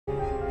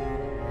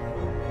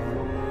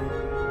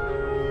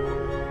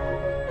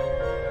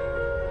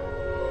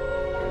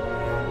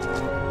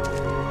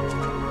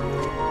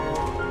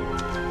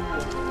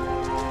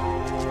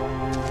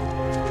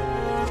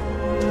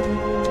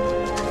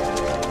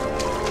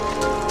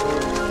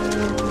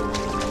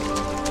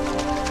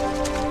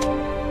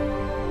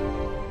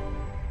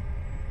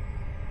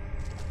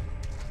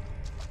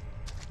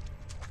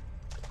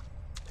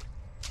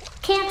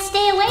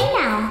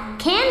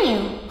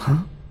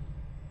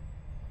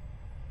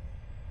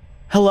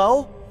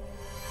Hello?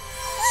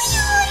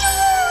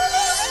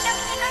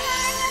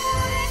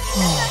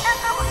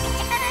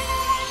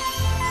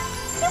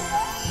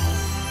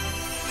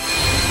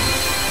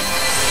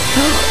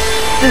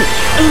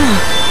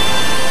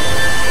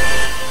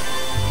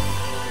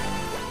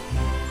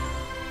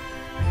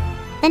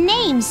 The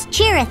name's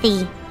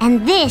Chirithy,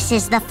 and this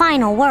is the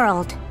final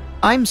world.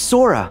 I'm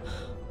Sora.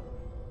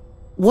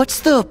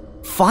 What's the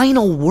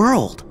final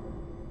world?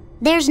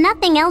 There's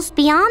nothing else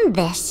beyond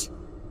this.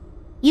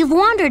 You've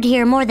wandered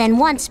here more than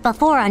once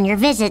before on your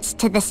visits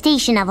to the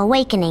Station of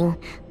Awakening,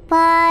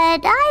 but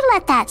I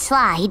let that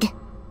slide.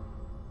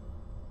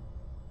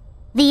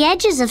 The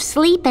edges of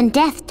sleep and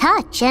death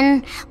touch,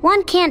 and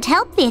one can't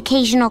help the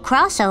occasional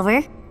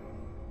crossover.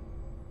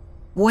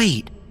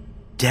 Wait,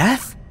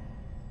 death?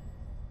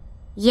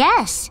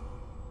 Yes,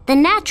 the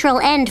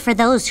natural end for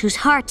those whose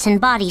hearts and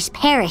bodies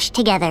perish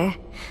together.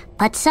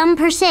 But some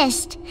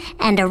persist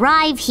and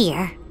arrive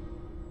here.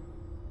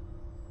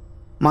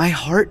 My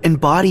heart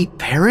and body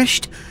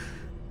perished?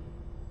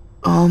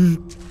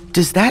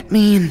 Does that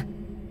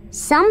mean...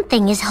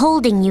 Something is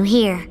holding you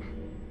here,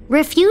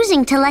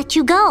 refusing to let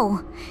you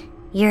go.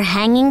 You're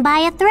hanging by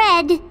a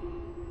thread.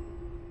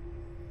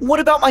 What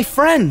about my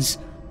friends?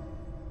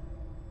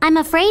 I'm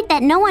afraid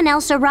that no one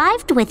else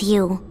arrived with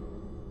you.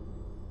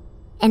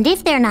 And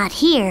if they're not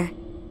here,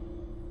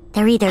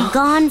 they're either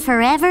gone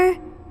forever,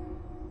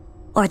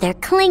 or they're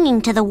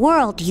clinging to the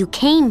world you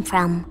came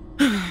from.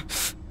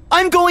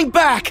 I'm going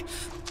back!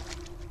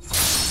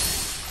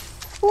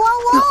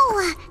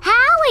 Whoa!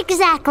 How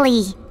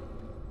exactly?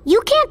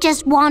 You can't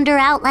just wander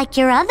out like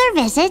your other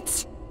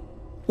visits.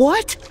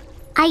 What?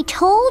 I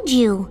told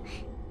you.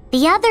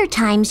 The other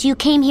times you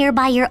came here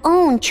by your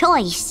own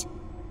choice.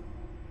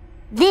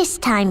 This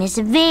time is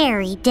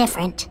very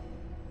different.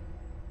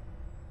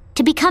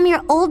 To become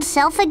your old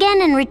self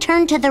again and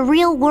return to the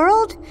real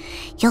world,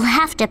 you'll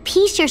have to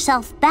piece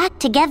yourself back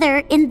together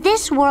in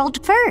this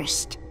world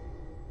first.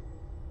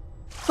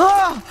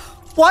 Ah!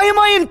 Why am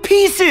I in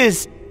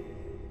pieces?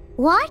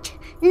 What?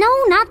 No,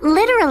 not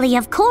literally,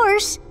 of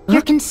course.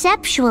 You're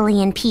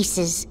conceptually in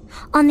pieces.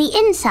 On the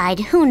inside,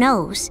 who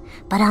knows?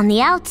 But on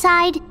the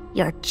outside,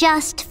 you're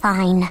just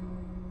fine.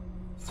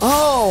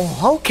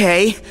 Oh,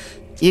 okay.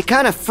 You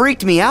kind of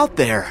freaked me out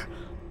there.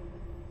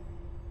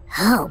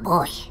 Oh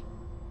boy.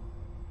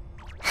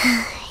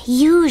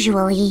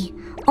 Usually,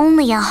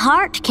 only a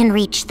heart can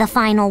reach the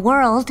final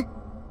world.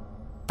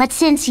 But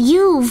since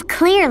you've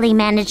clearly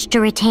managed to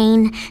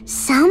retain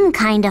some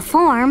kind of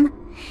form,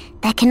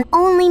 that can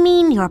only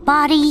mean your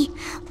body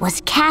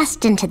was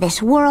cast into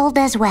this world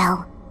as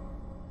well.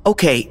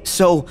 Okay,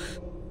 so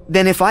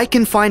then if I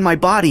can find my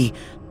body,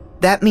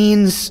 that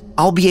means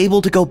I'll be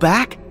able to go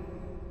back?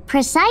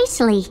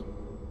 Precisely.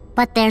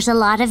 But there's a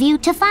lot of you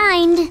to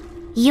find.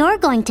 You're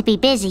going to be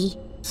busy.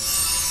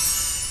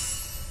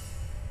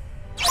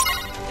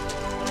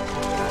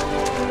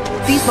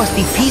 These must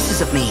be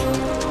pieces of me.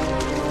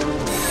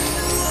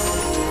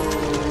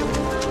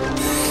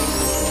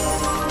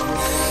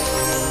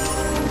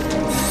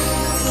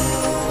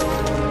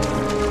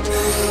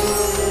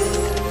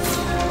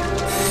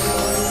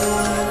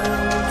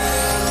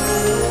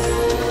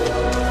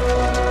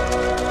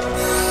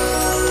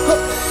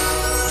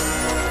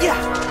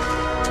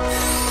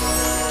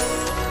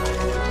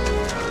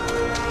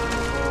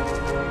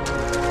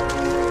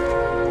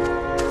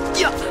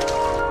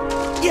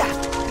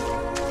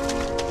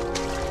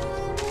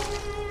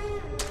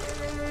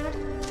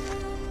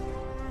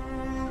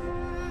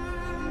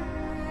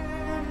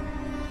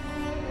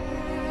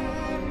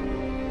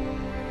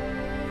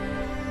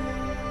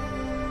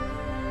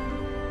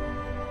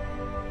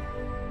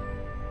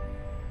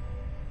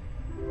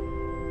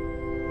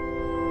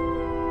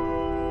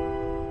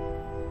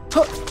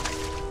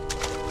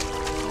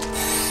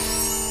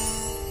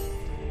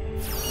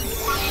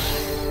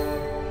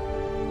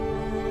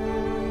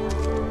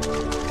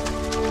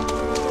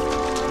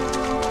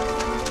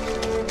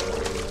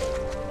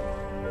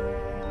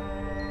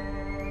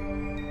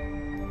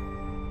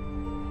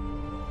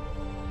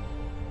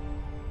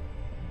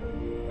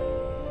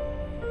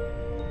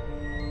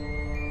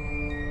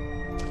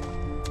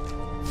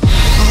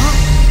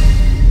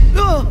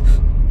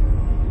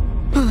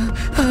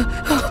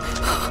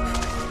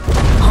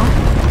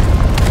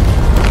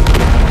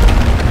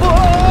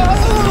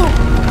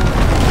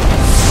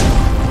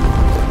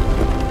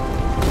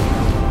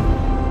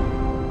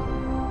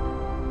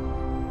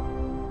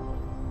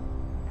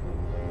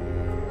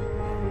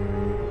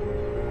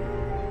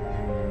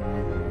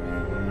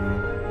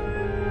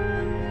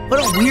 What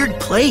a weird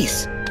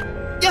place.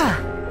 Yeah.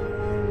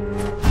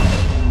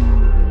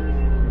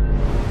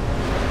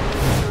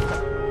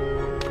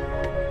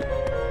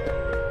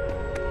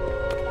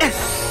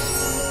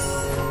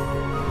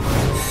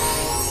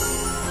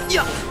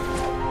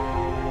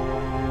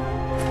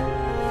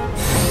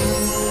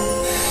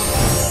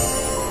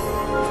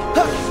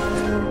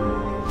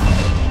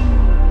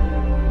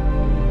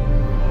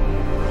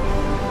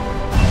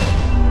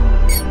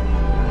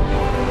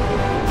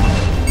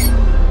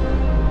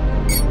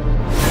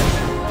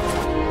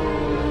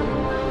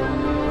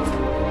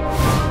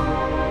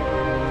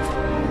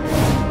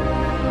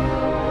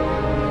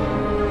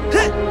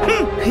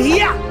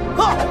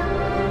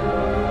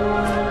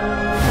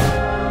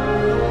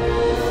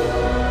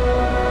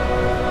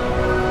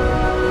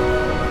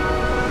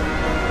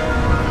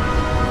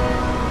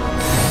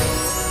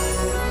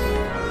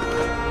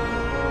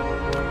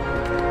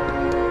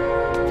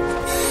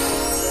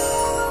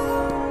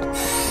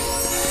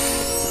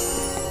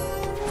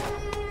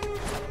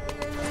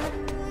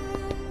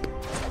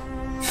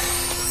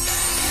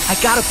 I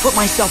gotta put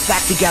myself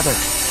back together.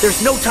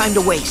 There's no time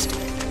to waste.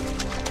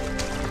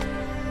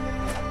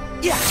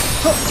 Yeah.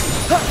 Huh.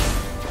 Huh.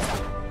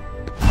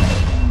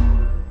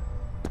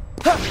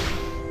 Huh.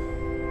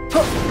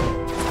 Huh.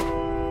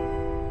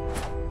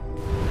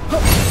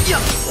 Huh.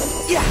 Yeah.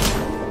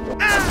 Yeah.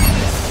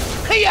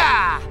 Ah.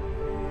 Hiya!